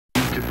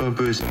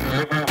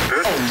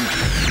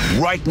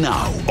Right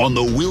now on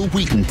the Wil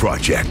Wheaton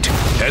Project,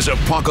 as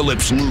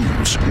apocalypse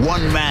looms,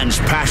 one man's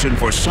passion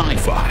for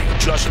sci-fi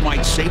just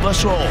might save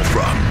us all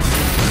from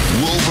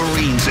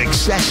Wolverine's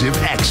excessive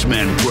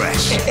X-Men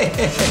press,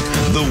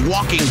 The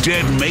Walking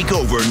Dead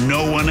makeover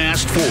no one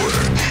asked for,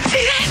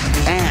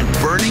 and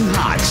burning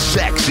hot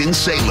sex in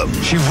Salem.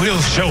 She will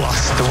show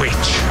us the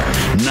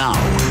witch. Now,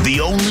 the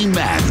only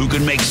man who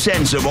can make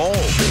sense of all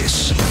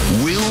this,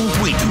 Wil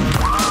Wheaton.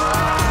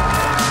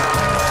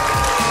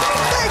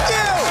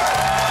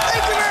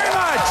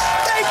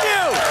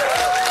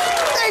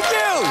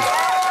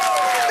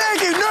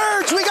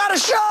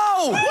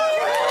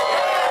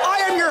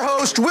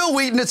 Wil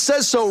Wheaton, it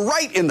says so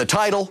right in the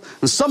title.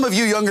 Some of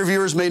you younger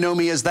viewers may know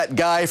me as that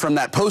guy from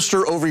that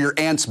poster over your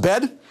aunt's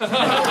bed.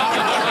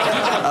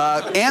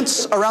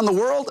 Aunts around the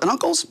world and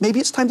uncles, maybe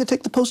it's time to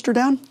take the poster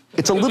down.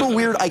 It's a little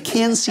weird, I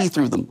can see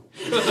through them.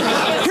 Here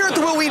at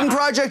the Wil Wheaton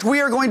Project,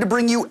 we are going to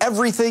bring you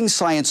everything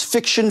science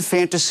fiction,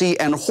 fantasy,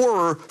 and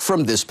horror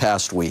from this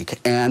past week.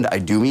 And I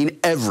do mean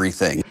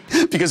everything.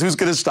 Because who's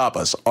going to stop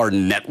us? Our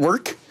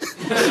network?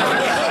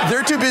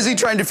 They're too busy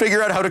trying to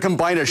figure out how to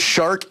combine a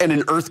shark and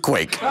an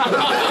earthquake.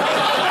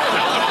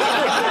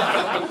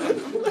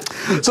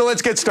 So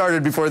let's get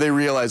started before they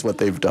realize what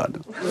they've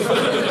done.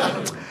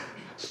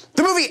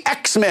 The movie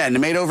X-Men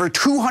made over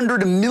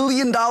 $200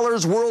 million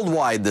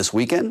worldwide this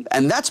weekend,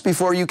 and that's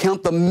before you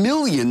count the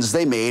millions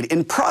they made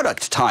in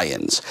product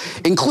tie-ins,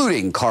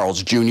 including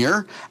Carl's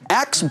Jr.,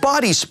 Axe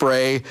body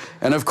spray,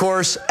 and of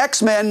course,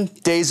 X-Men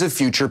Days of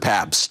Future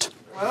Pabst.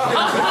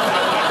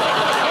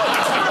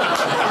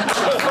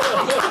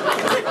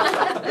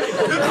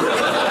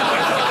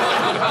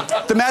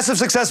 The massive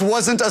success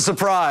wasn't a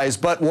surprise,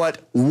 but what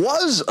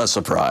was a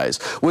surprise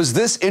was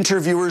this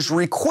interviewer's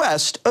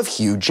request of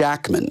Hugh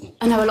Jackman.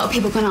 I know a lot of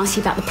people are going to ask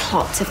you about the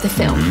plot of the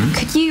film. Mm-hmm.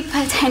 Could you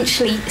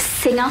potentially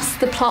sing us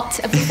the plot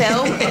of the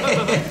film?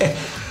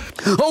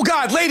 Oh,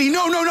 God, lady,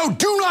 no, no, no,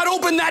 do not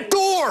open that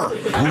door!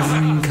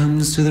 Wolverine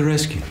comes to the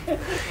rescue.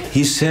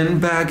 He's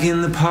sent back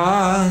in the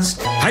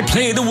past. I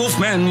play the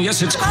Wolfman,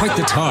 yes, it's quite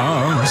the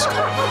task.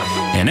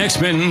 In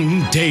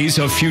X-Men Days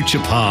of Future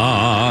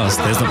Past,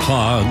 there's the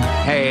plug.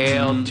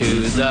 Hail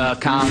to the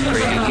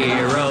conquering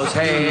heroes,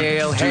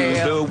 hail,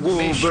 hail. The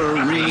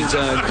Wolverines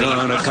are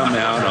gonna come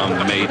out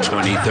on May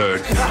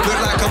 23rd.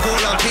 Look like a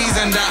ball of peas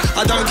and that,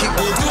 I don't kick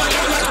balls. Do I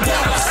look like a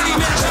ball? See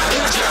me,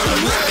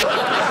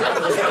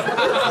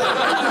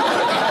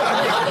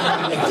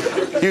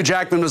 Hugh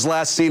Jackman was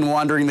last seen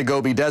wandering the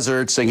Gobi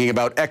Desert singing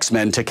about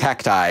X-Men to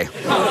cacti.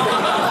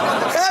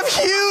 Have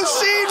Hugh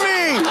seen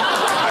me?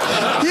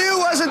 Hugh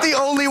wasn't the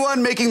only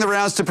one making the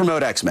rounds to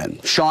promote X-Men.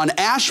 Shawn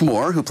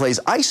Ashmore, who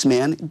plays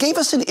Iceman, gave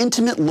us an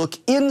intimate look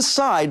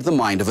inside the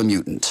mind of a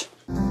mutant.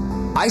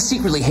 I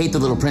secretly hate the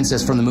little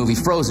princess from the movie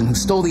Frozen who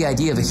stole the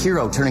idea of a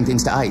hero turning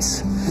things to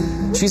ice.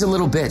 She's a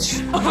little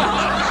bitch.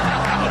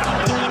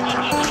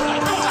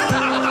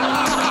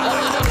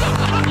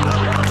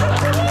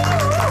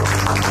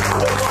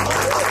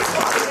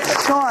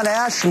 Shawn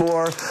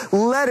Ashmore,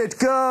 let it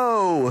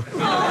go.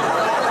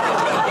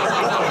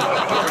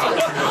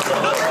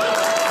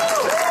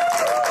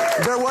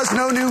 There was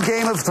no new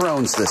Game of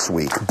Thrones this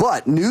week,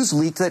 but news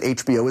leaked that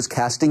HBO is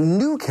casting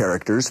new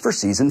characters for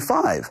season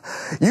 5.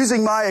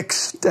 Using my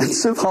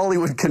extensive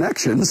Hollywood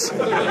connections,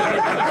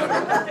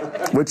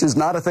 which is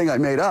not a thing I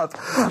made up,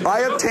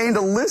 I obtained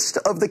a list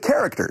of the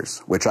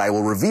characters, which I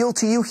will reveal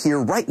to you here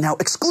right now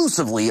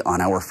exclusively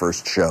on our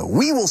first show.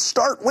 We will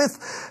start with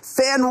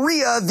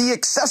Fenrir the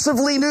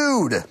Excessively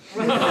Nude.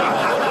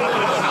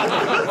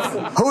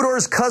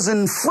 Hodor's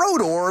cousin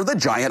Frodor the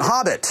Giant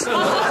Hobbit.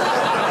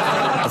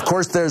 Of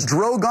course, there's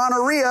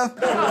Drogonorrhea.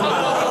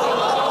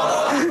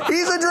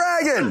 He's a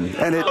dragon,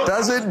 and it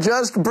doesn't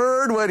just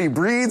burn when he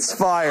breathes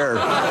fire.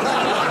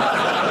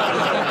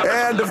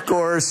 And, of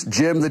course,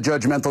 Jim, the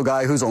judgmental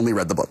guy who's only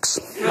read the books.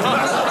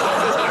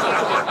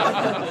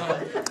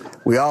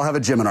 We all have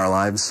a Jim in our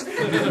lives.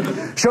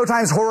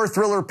 Showtime's horror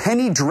thriller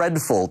Penny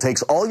Dreadful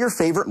takes all your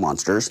favorite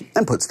monsters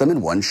and puts them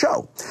in one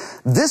show.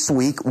 This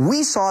week,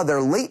 we saw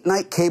their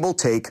late-night cable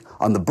take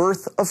on the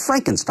birth of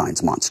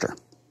Frankenstein's monster.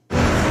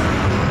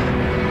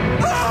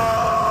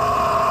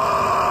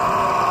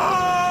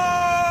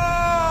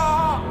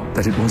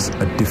 That it was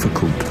a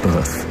difficult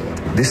birth.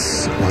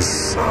 This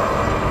was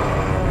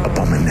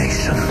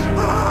abomination.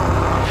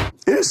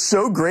 It is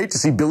so great to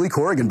see Billy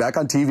Corrigan back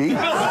on TV.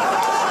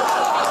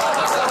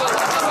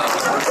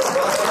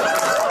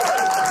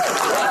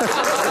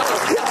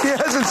 He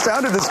hasn't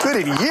sounded this good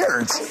in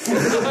years.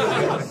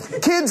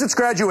 Kids, it's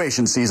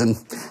graduation season,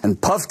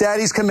 and Puff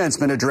Daddy's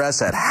commencement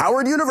address at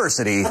Howard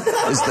University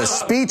is the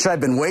speech I've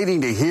been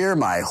waiting to hear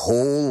my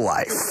whole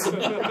life.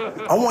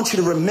 I want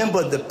you to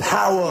remember the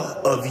power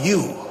of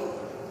you.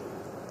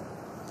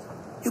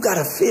 You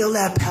gotta feel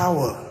that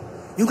power.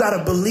 You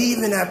gotta believe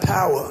in that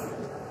power.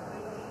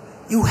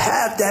 You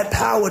have that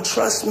power,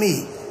 trust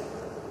me.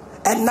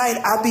 At night,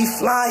 I'll be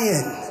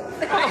flying.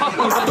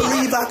 I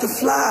believe I can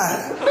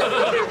fly.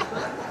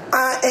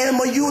 I am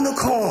a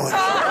unicorn.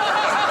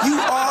 You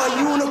are a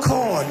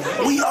unicorn.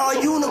 We are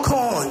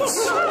unicorns.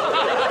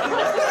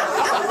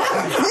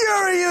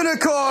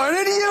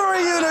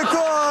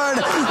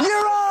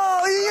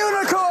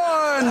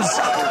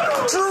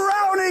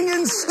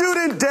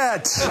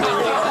 that.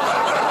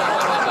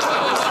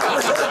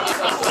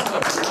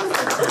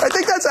 I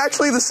think that's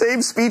actually the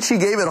same speech he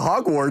gave at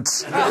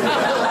Hogwarts.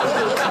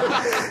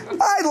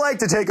 I'd like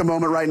to take a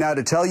moment right now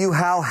to tell you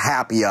how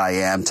happy I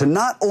am to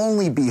not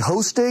only be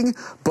hosting,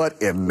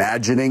 but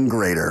imagining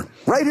greater,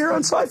 right here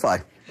on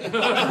Sci-Fi.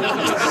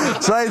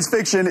 Science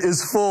fiction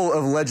is full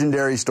of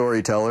legendary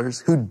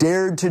storytellers who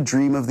dared to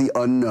dream of the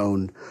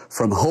unknown,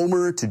 from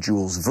Homer to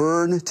Jules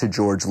Verne to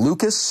George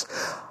Lucas.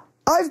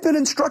 I've been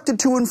instructed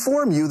to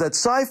inform you that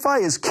Sci-Fi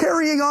is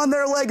carrying on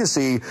their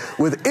legacy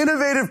with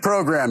innovative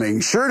programming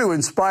sure to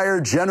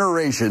inspire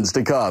generations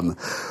to come,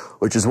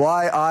 which is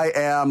why I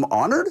am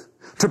honored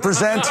to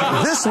present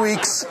this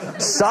week's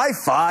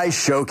Sci-Fi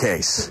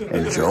Showcase.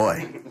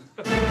 Enjoy.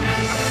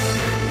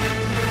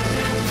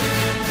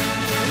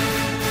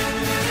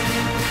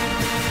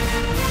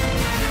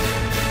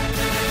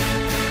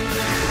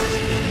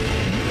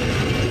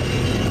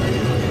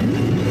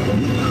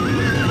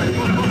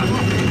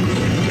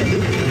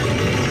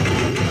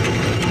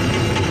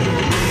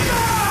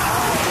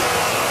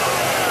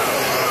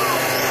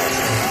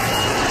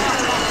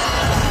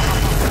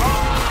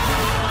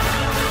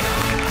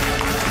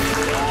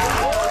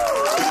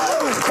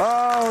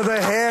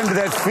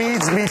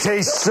 Feeds me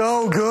tastes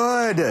so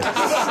good.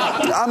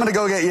 I'm gonna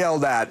go get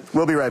yelled at.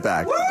 We'll be right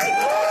back.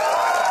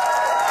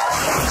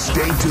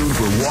 Stay tuned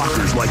for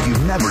walkers like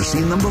you've never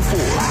seen them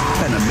before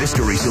and a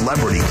mystery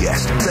celebrity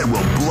guest that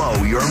will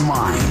blow your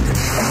mind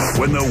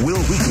when the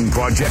Wil Wheaton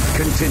Project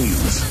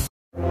continues.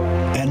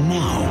 And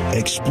now,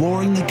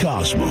 exploring the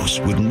cosmos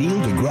with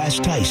Neil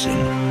deGrasse Tyson,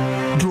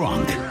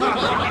 drunk.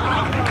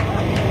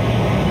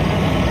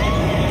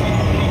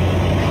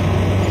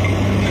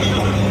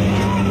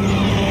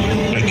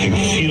 I can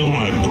feel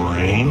my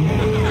brain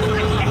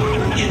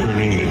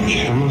turning the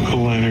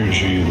chemical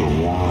energy of the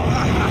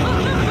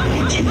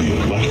wand into the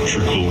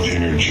electrical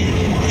energy of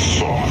my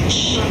thoughts.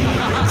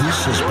 This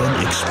has been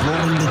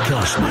Exploring the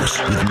Cosmos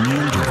with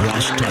Neil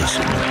deGrasse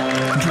Tyson,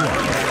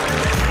 drunk.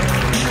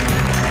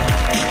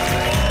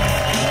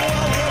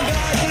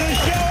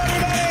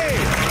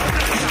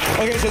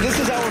 Okay, so this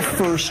is our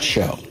first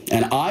show,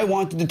 and I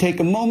wanted to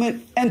take a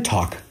moment and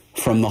talk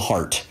from the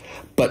heart,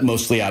 but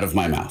mostly out of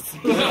my mouth.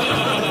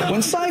 When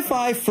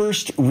Sci-Fi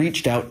first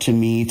reached out to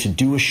me to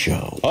do a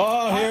show...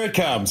 Oh, here it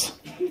comes.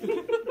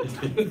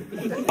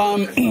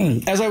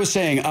 As I was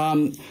saying,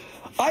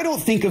 I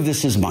don't think of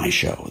this as my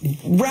show.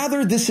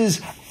 Rather, this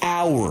is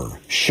our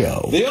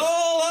show. The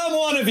all I'm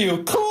one of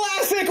you,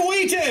 classic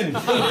Wheaton!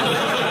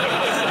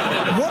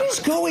 What is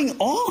going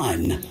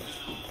on?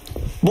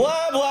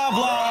 Blah, blah,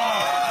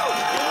 blah.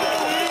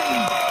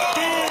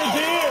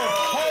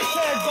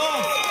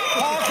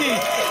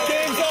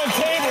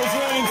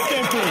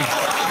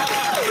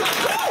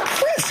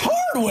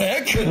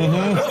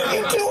 What are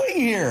you doing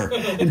here?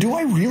 And do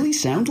I really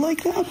sound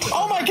like that?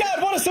 Oh my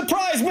God, what a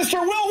surprise! Mr.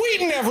 Wil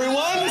Wheaton,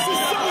 everyone! This is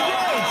so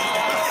great!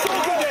 So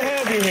good to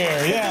have you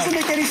here, yeah. It doesn't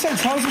make any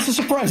sense. How is this a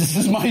surprise? This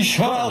is my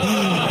show. Well,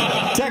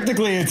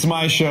 technically it's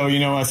my show. You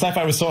know,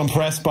 Sci-Fi was so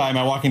impressed by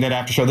my Walking Dead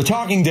after show, The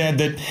Talking Dead,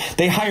 that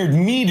they hired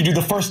me to do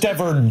the first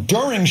ever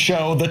during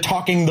show, the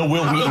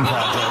Wil Wheaton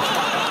Project.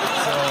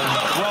 So,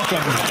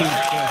 welcome to this.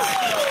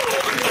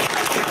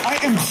 I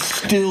am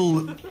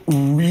still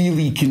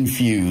really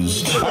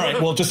confused. All right,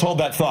 well, just hold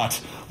that thought.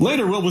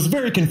 Later, Will was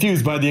very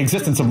confused by the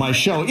existence of my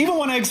show, even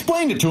when I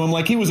explained it to him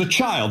like he was a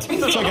child.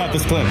 Check out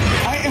this clip.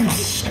 I am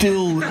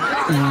still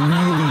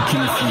really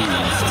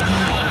confused.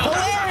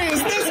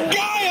 Hilarious! This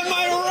guy, am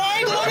I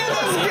right? Look at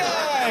this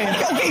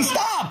guy! Okay,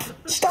 stop!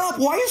 Stop!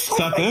 Why is Sci-Fi...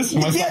 Stop this?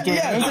 Am I stop doing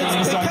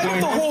this? Cut out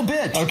the whole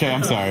bit. Okay,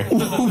 I'm sorry.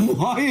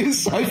 Why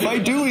is Sci-Fi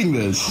doing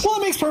this? Well,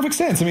 it makes perfect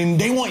sense. I mean,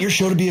 they want your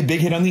show to be a big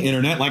hit on the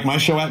internet, like my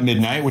show at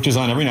midnight, which is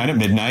on every night at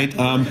midnight.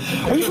 Are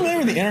you familiar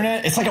with the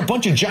internet? It's like a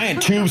bunch of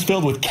giant tubes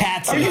filled with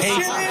cats and Are you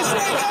hates. serious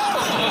right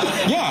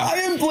now? Yeah. I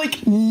am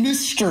like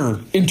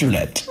Mr.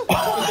 Internet.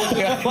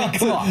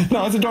 Come on.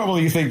 No, it's adorable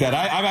you think that.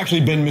 I've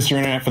actually been Mr.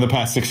 Internet for the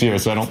past 6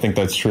 years, so I don't think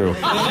that's true.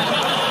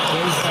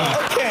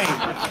 Okay,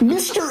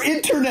 Mr.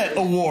 Internet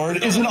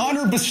Award is an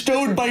honor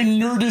bestowed by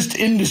Nerdist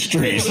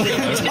Industries.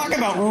 Talk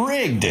about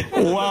rigged.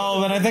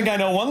 Well, then I think I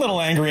know one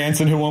little angry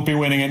ensign who won't be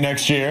winning it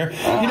next year.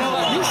 You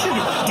know, you should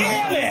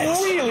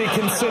really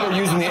consider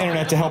using the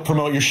internet to help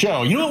promote your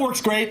show. You know what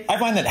works great? I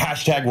find that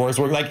hashtag wars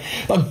work. Like,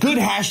 a good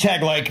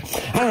hashtag like,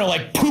 I don't know,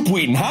 like Poop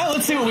Wheaton, huh?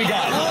 Let's see what we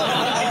got.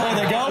 There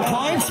they go.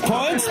 Points.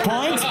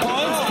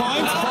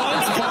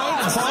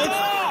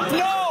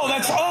 No,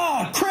 that's,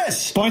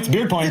 Chris. Points,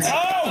 beard points.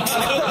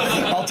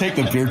 I'll take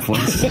the beard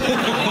points. Look,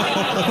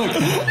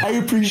 I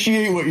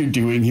appreciate what you're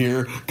doing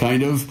here,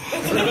 kind of.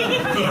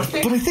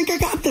 But I think I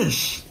got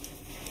this.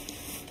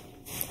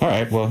 All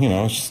right, well, you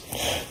know, just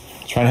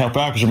trying to help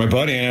out because you're my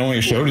buddy and I want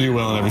your show to do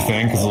well and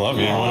everything because I love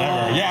you,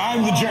 whatever. Yeah,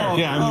 I'm the jerk.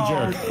 Yeah, I'm the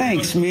jerk.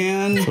 Thanks,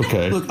 man. It's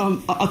okay. Look,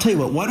 I'll tell you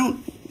what.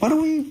 Why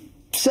don't we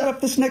set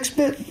up this next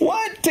bit?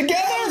 What? Together?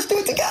 Yeah, let's do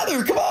it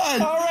together. Come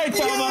on. All right,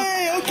 Thelma.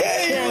 Yay,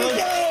 okay. Here we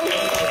go.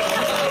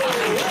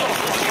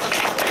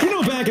 You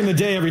know, back in the the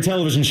day, every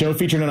television show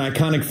featured an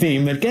iconic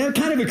theme that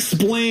kind of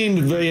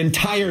explained the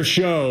entire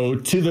show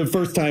to the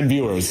first-time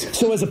viewers.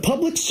 So as a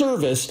public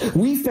service,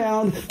 we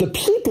found the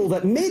people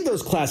that made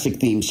those classic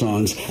theme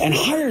songs and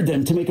hired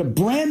them to make a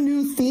brand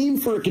new theme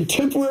for a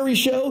contemporary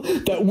show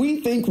that we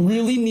think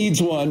really needs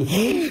one.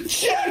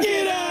 Check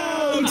it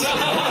out!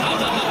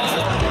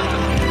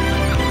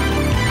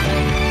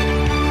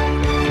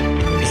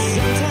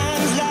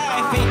 Sometimes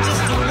life ain't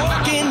just a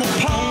walk in the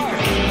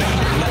park.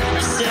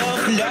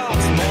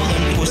 Self-love's more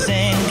than Lewis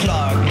and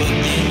Clark. But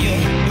then you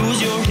lose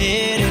your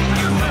head and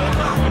you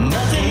have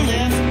nothing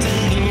left to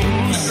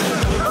lose.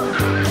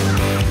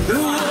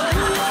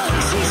 Whoa,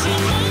 she's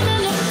your mom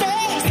in the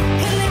face,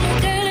 a little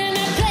girl in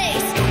that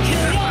place.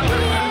 You're your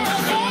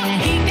lover,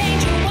 he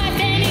ain't your wife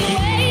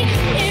anyway.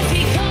 If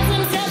he calls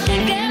himself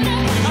together,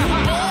 you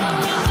better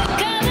run for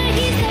cover.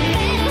 He's the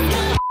best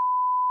one.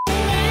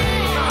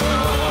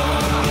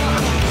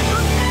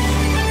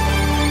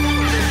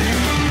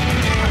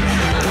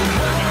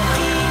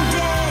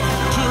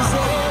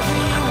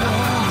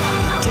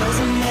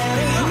 Doesn't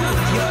matter who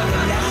you're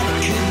alive,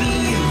 it could be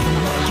you.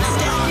 You're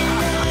stabbed in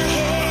the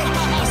head,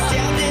 I'm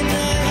stabbed in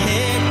the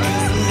head.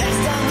 'Cause the last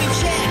time we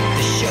checked,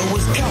 the show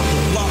was called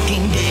The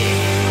Walking Dead.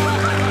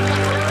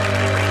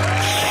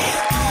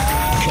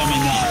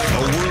 Coming up,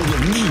 a world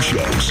of new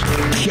shows,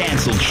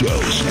 canceled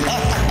shows,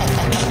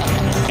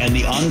 and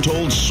the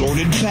untold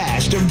sordid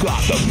past of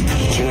Gotham.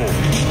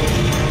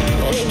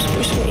 My name's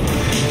Bruce Wayne.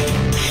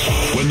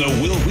 When the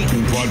Wil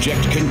Wheaton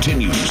Project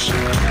continues.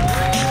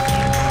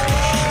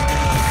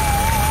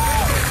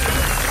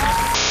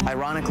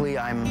 Ironically,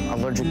 I'm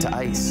allergic to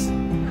ice.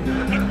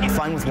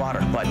 Fine with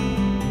water, but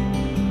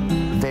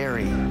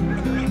very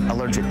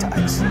allergic to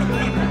ice.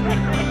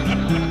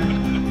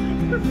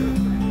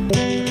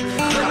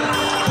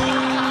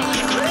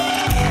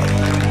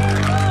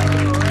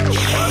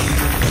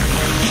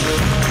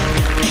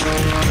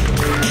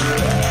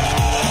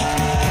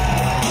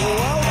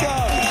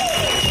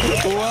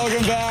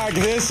 Welcome back.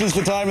 This is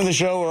the time of the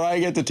show where I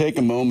get to take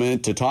a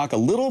moment to talk a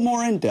little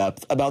more in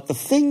depth about the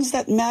things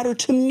that matter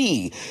to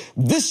me.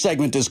 This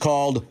segment is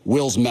called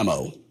Will's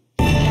Memo.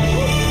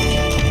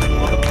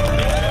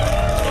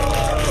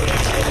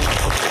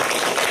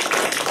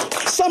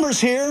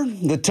 Summer's here,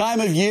 the time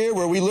of year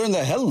where we learn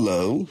the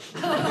hello.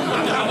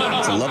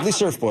 It's a lovely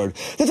surfboard.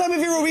 The time of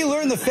year where we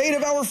learn the fate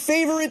of our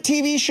favorite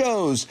TV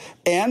shows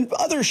and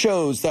other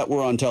shows that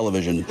were on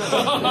television.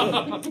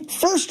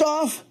 First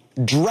off,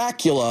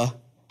 Dracula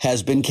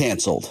has been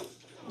canceled.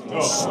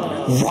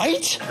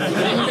 Right?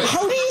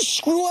 How do you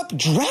screw up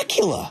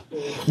Dracula?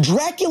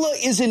 Dracula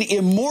is an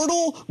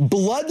immortal,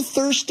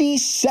 bloodthirsty,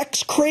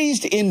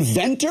 sex-crazed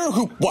inventor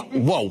who...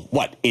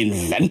 What,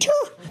 inventor?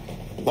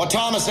 What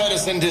Thomas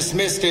Edison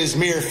dismissed as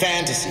mere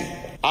fantasy,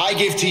 I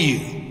give to you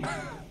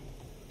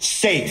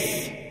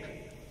safe,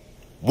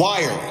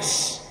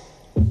 wireless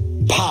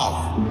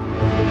power.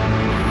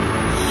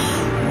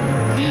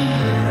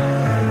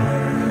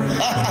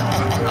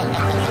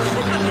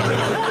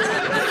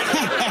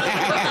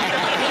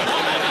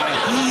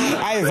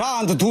 I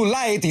want to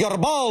light your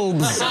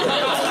bulbs.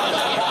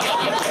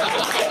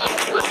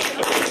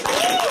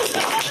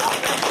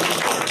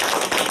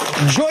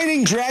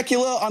 Joining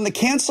Dracula on the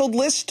canceled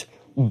list,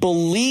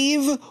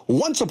 Believe,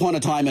 Once Upon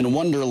a Time in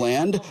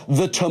Wonderland,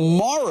 The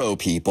Tomorrow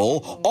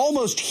People,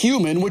 Almost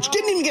Human, which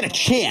didn't even get a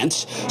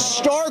chance,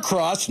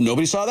 Star-Crossed,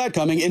 nobody saw that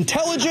coming,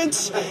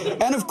 Intelligence,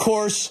 and of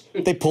course,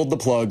 they pulled the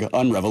plug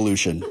on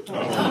Revolution.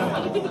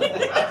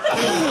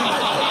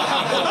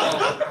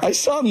 I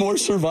saw more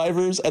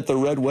survivors at the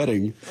Red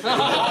Wedding.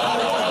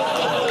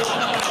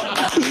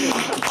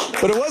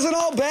 But it wasn't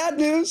all bad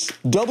news.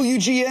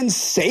 WGN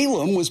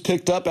Salem was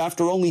picked up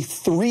after only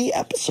 3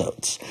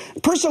 episodes.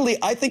 Personally,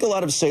 I think a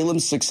lot of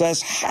Salem's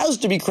success has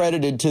to be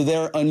credited to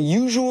their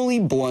unusually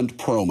blunt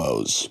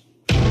promos.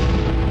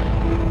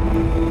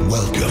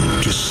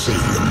 Welcome to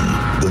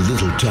Salem, the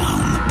little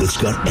town that's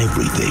got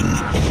everything.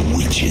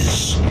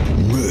 Witches,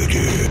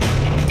 murder,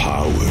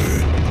 power,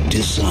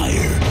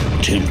 desire,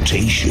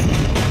 temptation,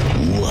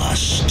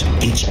 lust.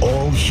 It's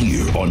all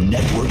here on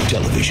network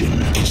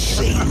television.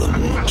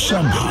 Salem.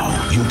 Somehow,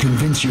 you'll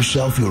convince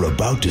yourself you're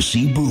about to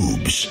see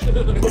boobs,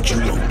 but you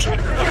won't.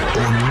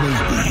 Or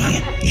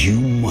maybe you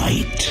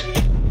might.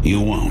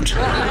 You won't.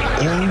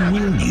 Or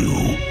will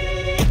you?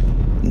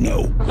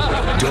 No.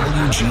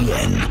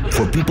 WGN,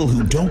 for people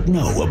who don't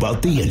know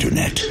about the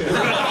internet.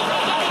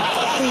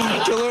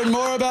 To learn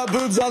more about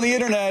boobs on the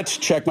internet,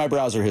 check my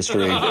browser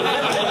history.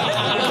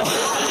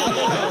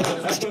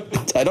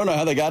 I don't know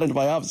how they got into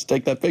my office to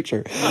take that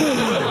picture.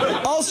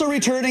 Also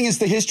returning is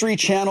the History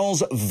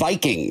Channel's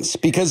Vikings,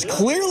 because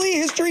clearly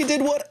history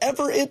did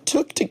whatever it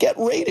took to get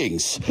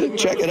ratings.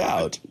 Check it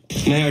out.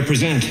 May I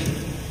present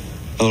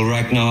Earl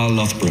Ragnar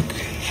Lothbrok.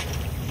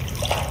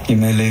 You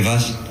may leave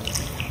us.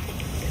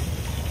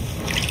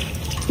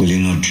 Will you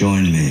not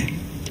join me,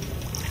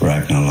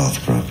 Ragnar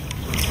Lothbrok?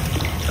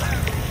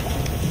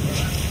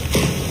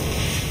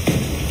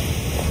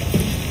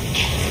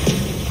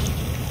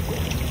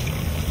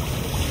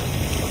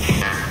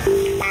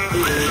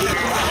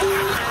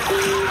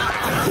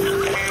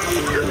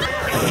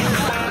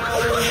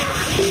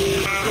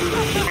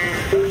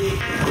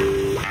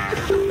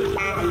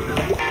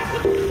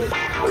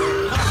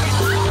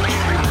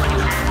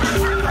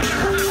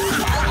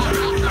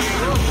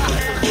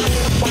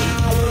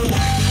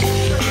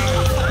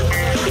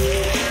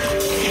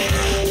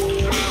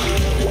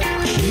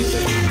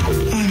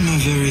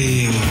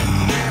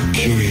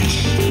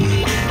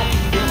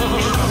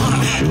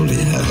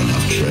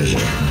 treasure.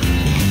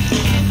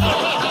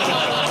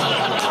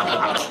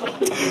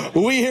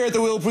 We here at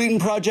the Wil Wheaton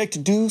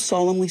Project do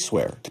solemnly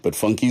swear to put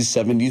Funky's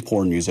 70s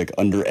porn music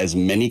under as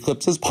many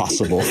clips as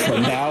possible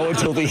from now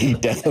until the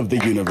heat death of the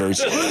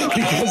universe,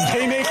 because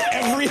they make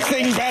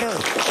everything better.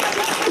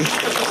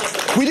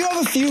 We do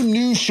have a few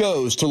new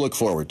shows to look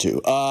forward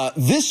to.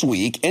 This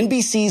week,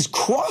 NBC's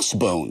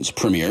Crossbones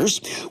premieres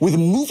with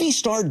movie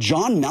star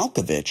John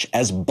Malkovich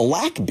as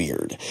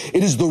Blackbeard.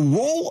 It is the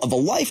role of a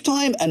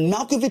lifetime, and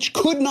Malkovich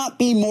could not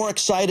be more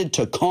excited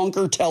to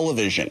conquer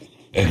television.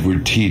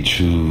 Edward Teach,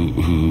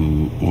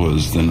 who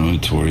was the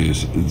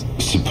notorious,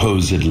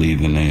 supposedly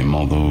the name,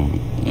 although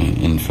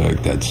in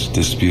fact that's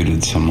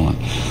disputed somewhat,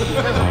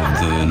 of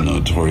the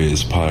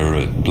notorious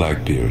pirate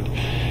Blackbeard.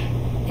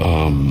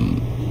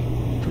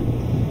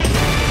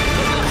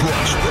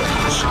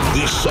 Crossbones,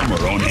 this summer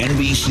on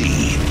NBC.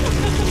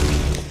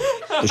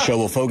 The show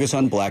will focus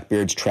on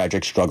Blackbeard's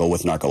tragic struggle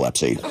with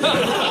narcolepsy.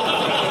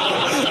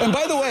 And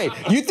by the way,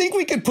 you think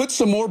we could put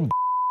some more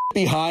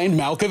behind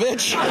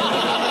Malkovich?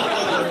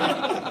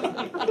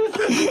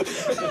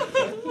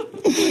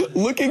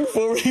 Looking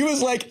forward, he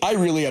was like, I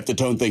really have to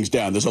tone things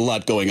down. There's a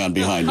lot going on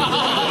behind me.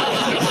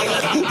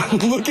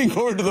 Looking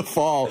forward to the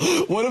fall.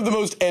 One of the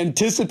most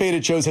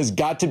anticipated shows has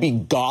got to be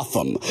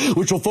Gotham,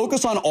 which will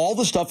focus on all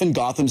the stuff in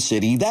Gotham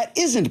City that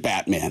isn't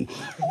Batman.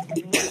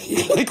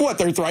 Like what,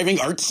 their thriving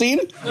art scene?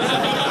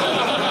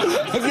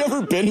 Have you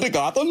ever been to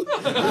Gotham?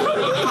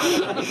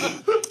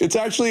 It's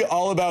actually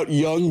all about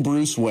young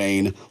Bruce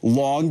Wayne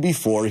long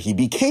before he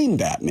became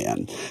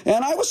Batman.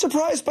 And I was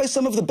surprised by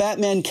some of the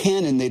Batman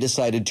canon they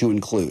decided to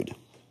include.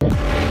 My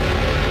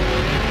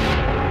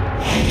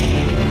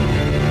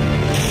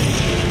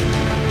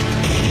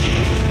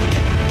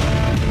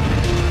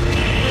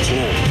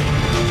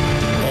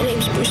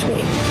name's Bruce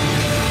Wayne.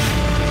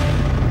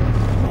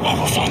 I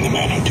will find the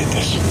man who did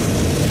this.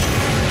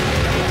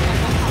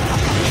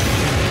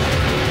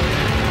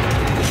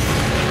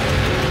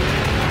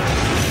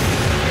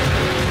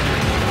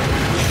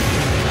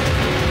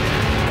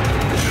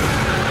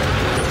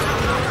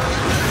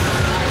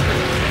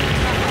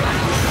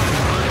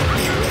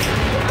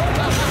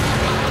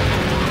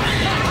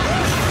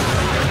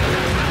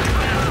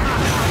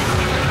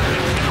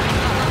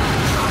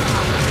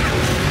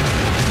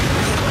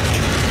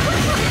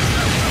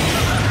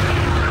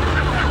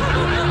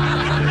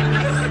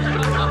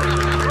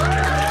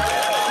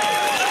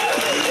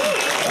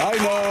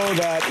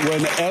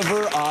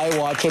 Whenever I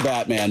watch a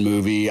Batman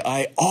movie,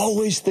 I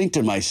always think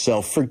to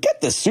myself, forget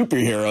the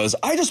superheroes,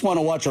 I just want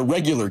to watch a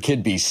regular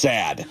kid be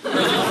sad.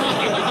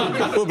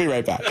 We'll be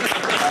right back.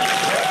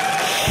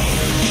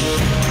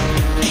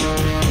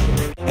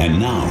 And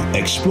now,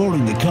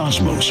 exploring the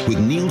cosmos with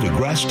Neil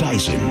deGrasse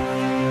Tyson.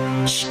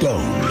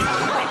 Stone.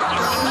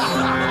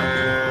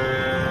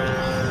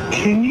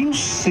 Can you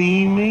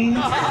see me?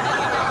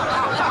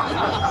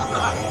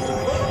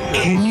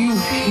 Can you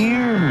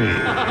hear me?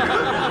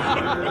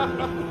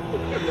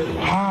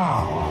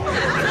 How?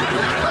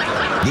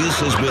 This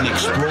has been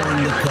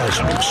Exploring the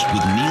Cosmos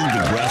with Neil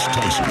deGrasse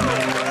Tyson.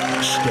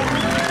 Stone.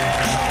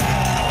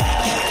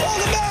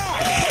 Welcome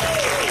back!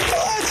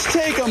 Let's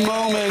take a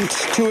moment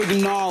to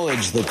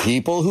acknowledge the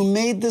people who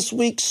made this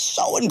week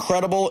so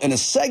incredible in a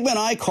segment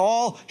I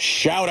call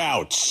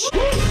Shout-Outs.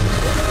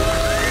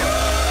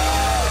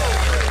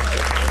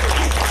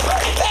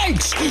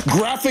 Thanks,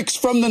 graphics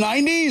from the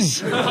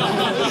 90s.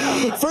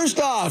 First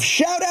off,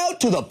 shout out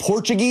to the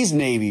Portuguese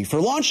Navy for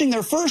launching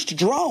their first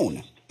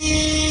drone.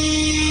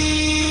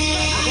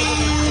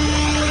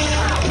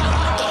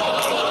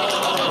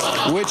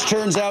 Which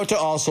turns out to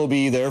also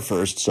be their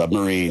first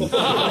submarine.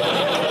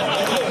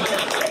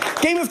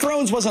 Game of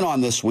Thrones wasn't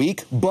on this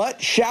week,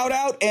 but shout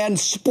out and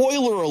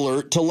spoiler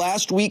alert to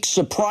last week's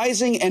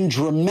surprising and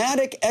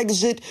dramatic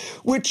exit,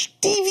 which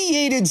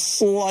deviated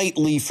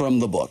slightly from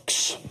the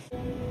books.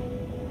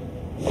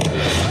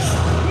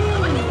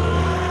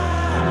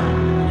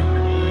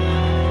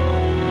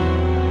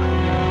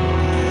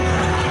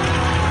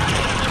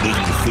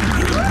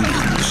 Littlefinger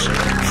wins.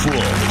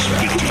 Flawless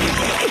victory.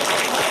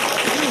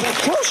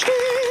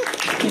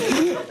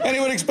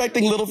 Anyone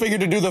expecting Littlefinger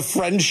to do the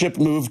friendship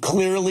move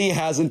clearly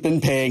hasn't been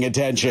paying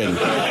attention.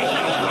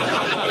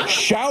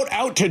 Shout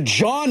out to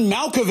John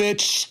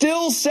Malkovich,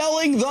 still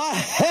selling the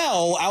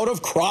hell out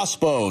of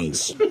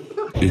Crossbones.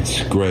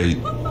 It's great,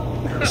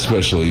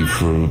 especially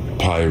for a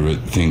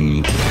pirate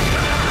thing.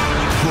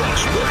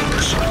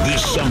 Crossbones,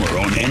 this summer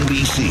on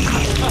NBC.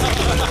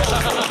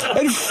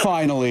 And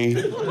finally,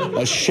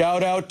 a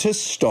shout out to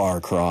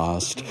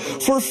Star-Crossed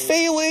for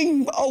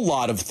failing a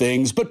lot of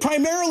things, but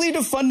primarily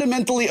to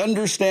fundamentally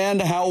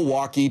understand how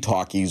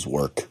walkie-talkies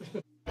work.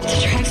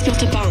 The tribes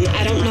built a bomb.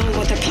 I don't know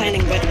what they're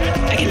planning, but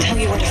I can tell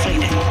you where to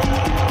find it.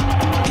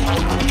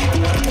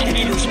 I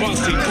need a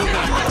response team.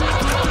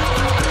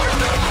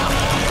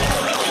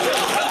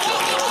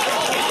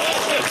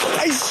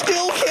 I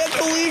still can't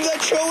believe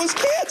that show is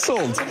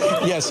canceled.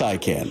 Yes, I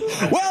can.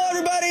 Well,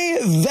 everybody,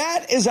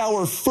 that is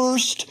our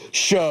first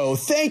show.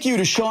 Thank you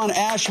to Sean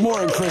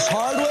Ashmore and Chris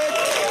Hardwick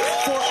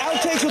for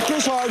Outtakes with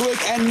Chris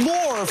Hardwick and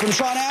more from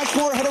Sean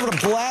Ashmore. Head over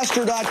to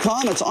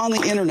blaster.com. It's on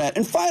the internet.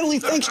 And finally,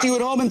 thanks to you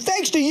at home, and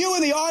thanks to you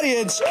in the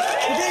audience for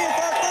being here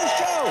for our first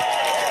show.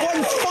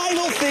 One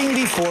final thing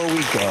before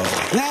we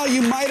go. Now,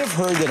 you might have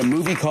heard that a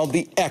movie called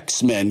The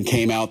X-Men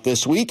came out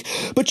this week,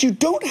 but you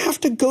don't have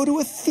to go to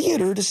a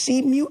theater to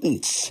see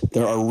mutants.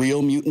 There are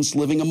real mutants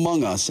living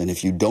among us, and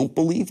if you don't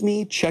believe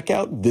me, check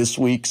out this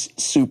week's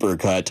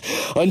Supercut.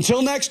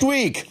 Until next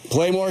week,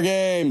 play more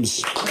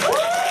games.